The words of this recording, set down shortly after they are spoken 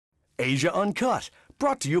Asia Uncut,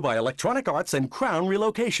 brought to you by Electronic Arts and Crown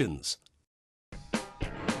Relocations.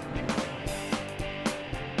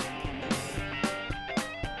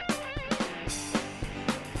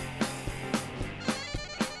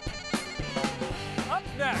 Up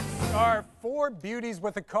next are four beauties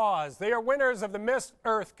with a cause. They are winners of the Miss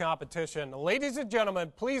Earth competition. Ladies and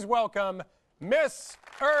gentlemen, please welcome Miss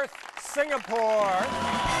Earth Singapore.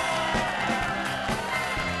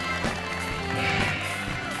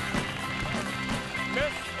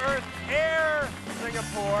 Miss Earth Air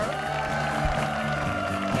Singapore.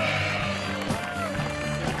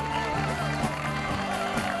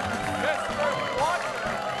 Miss Earth Water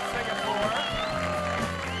Singapore.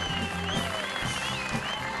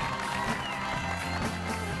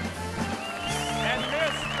 And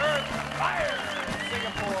Miss Earth Fire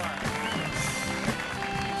Singapore.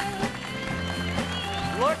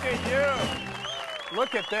 Look at you.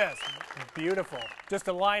 Look at this. Beautiful. Just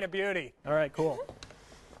a line of beauty. All right, cool.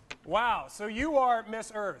 Wow, so you are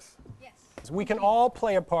Miss Earth. Yes. So we can all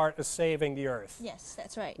play a part of saving the Earth. Yes,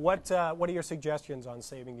 that's right. What are your suggestions on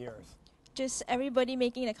saving the Earth? Just everybody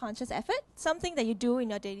making a conscious effort, something that you do in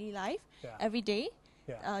your daily life Yeah. every day.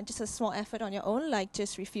 Yeah. Just a small effort on your own, like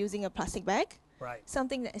just refusing a plastic bag. Right.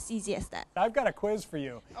 Something that's as easy as that. I've got a quiz for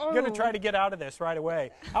you. You're going to try to get out of this right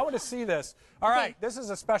away. I want to see this. All right, this is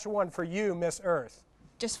a special one for you, Miss Earth.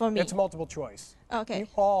 Just for me. It's multiple choice. Okay.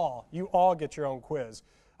 You all get your own quiz.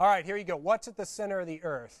 All right, here you go. What's at the center of the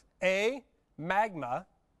Earth? A, magma,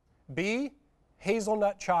 B,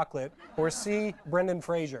 hazelnut chocolate, or C, Brendan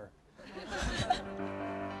Fraser?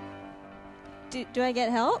 Do I get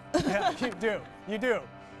help? Yeah, you do. You do.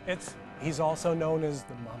 He's also known as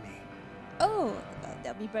the Mummy. Oh,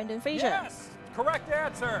 that'll be Brendan Fraser. Yes, correct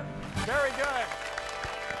answer. Very good.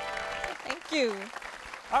 Thank you.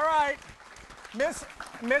 All right,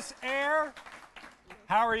 Miss Air,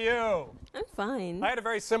 how are you? I'm fine. I had a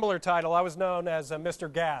very similar title. I was known as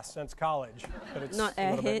Mr. Gas since college, but it's Not a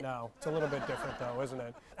little bit airhead. now. It's a little bit different though, isn't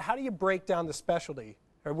it? How do you break down the specialty?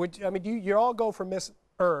 Or do you all go for Miss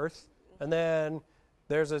Earth, and then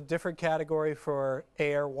there's a different category for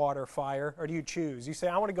air, water, fire, or do you choose? You say,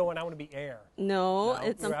 I want to go and I want to be air. No, No?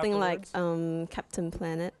 it's You something like afterwards? Captain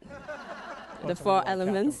Planet. The What's four like Captain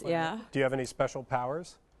elements, Planet? yeah. Do you have any special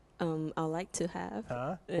powers? I like to have.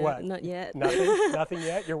 Huh? What? Not yet. Nothing? Nothing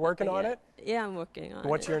yet? You're working on Yeah. it? Yeah, I'm working on it.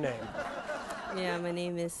 What's your name? Yeah, my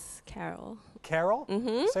name is Carol. Carol?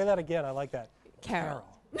 Mm-hmm. Say that again. I like that. Carol.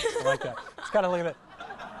 I like that. It's got to look at it.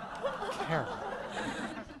 Carol.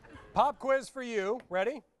 Pop quiz for you.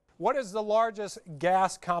 Ready? What is the largest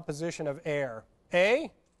gas composition of air?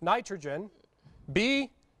 A, nitrogen,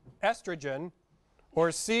 B, estrogen,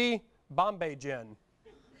 or C, Bombay gin?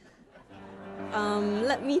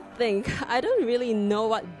 Let me think. I don't really know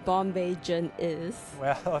what Bombay gin is.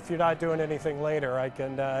 Well, if you're not doing anything later, I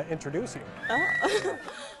can introduce you. Oh.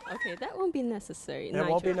 Okay, that won't be necessary. It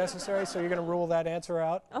won't be necessary, so you're going to rule that answer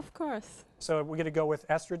out? Of course. So we're going to go with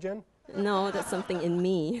estrogen? No, that's something in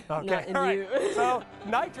me, Okay, not in all right. you. So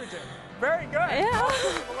nitrogen. Very good. Yeah.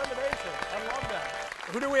 Elimination. I love that.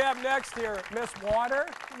 Who do we have next here? Miss Water?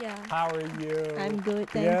 Yeah. How are you? I'm good,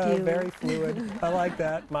 thank yeah, you. very fluid. I like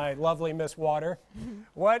that. My lovely Miss Water.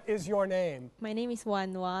 What is your name? My name is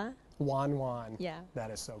Wanwa. Wan Wan. Yeah. That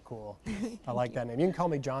is so cool. I like that name. You can call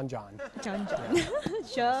me John John. Jon.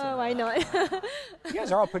 Sure, why not? You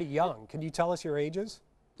guys are all pretty young. Can you tell us your ages?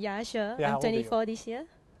 Yeah, sure. Yeah, how I'm old are you? 24 this year.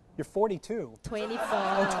 You're 42. 24.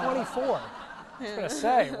 Oh, 24. I was going to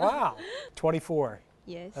say, wow. 24.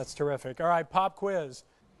 Yes. That's terrific. All right, pop quiz.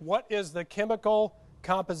 What is the chemical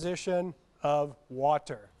composition of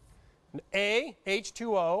water? A,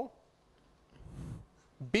 H2O,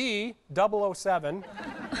 B, 007,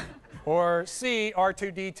 or C,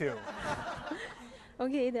 R2D2?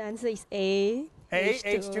 Okay, the answer is A. A,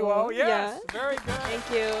 H2O, yes. Yeah. Very good.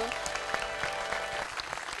 Thank you.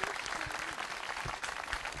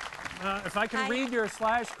 If I can read your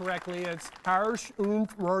slash correctly, it's Arsch und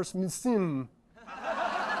Rosmissim.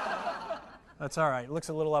 That's all right. It looks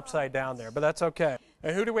a little upside down there, but that's okay.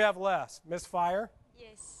 And who do we have last? Miss Fire?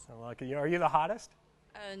 Yes. Oh, lucky you. Are you the hottest?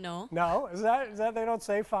 No. No? Is that they don't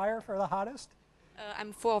say fire for the hottest?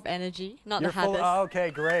 I'm full of energy, not You're the hardest. full. Oh,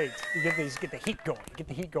 okay, great. You get the heat going. Get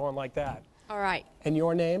the heat going like that. All right. And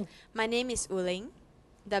your name? My name is Wuling.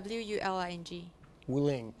 W-U-L-I-N-G.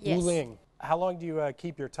 Wuling. Yes. Wuling. How long do you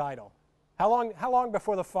keep your title? How long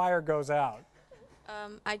before the fire goes out?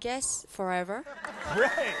 I guess forever. Great.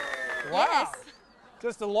 Wow. Yes.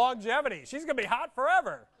 Just the longevity. She's going to be hot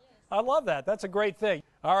forever. Yes. I love that. That's a great thing.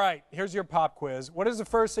 All right, here's your pop quiz. What is the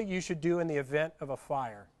first thing you should do in the event of a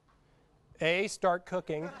fire? A, start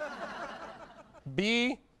cooking.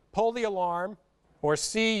 B, pull the alarm, or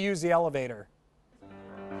C, use the elevator?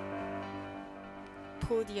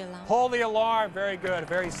 Pull the alarm. Pull the alarm. Very good.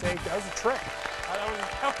 Very safe. That was a trick.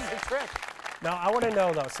 That was a trick. Now, I want to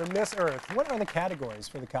know, though, so Miss Earth, what are the categories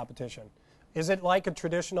for the competition? Is it like a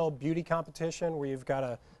traditional beauty competition where you've got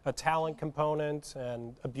a talent component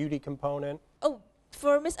and a beauty component? Oh,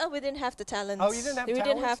 for Miss Earth, we didn't have the talent. Oh, you didn't have We talents?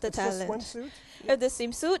 didn't have the It's talent. just swimsuit? We have the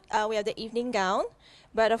swimsuit. We have the evening gown.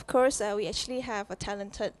 But of course, we actually have a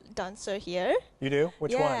talented dancer here. You do?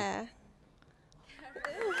 Which one? Yeah.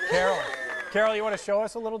 Carol. Carol, you want to show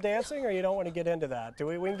us a little dancing, or you don't want to get into that?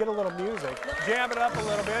 We can get a little music. Jam it up a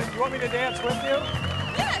little bit. You want me to dance with you?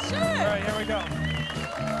 Yeah, sure. All right, here we go.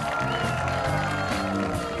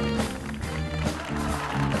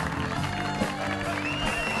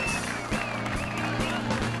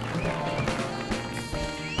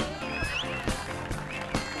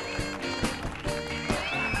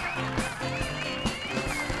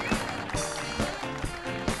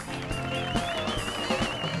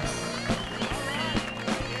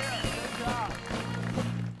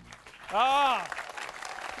 Ah!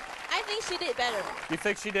 I think she did better. You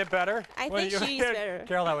think she did better? I think she's better.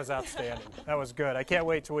 Carol, that was outstanding. That was good. I can't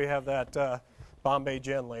wait till we have that Bombay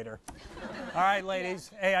gin later. All right,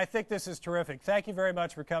 ladies. Hey, I think this is terrific. Thank you very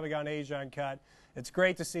much for coming on Asia Uncut. It's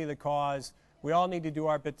great to see the cause. We all need to do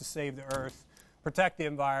our bit to save the Earth, protect the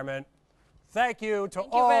environment. Thank you to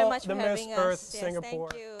Thank you very all much the for Miss having Earth us. Yes, Singapore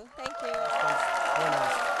thank you. Thank you.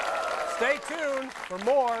 winners. Stay tuned for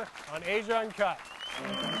more on Asia Uncut.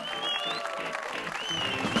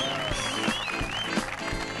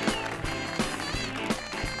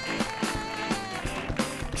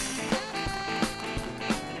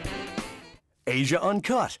 Asia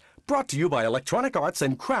Uncut, brought to you by Electronic Arts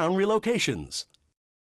and Crown Relocations.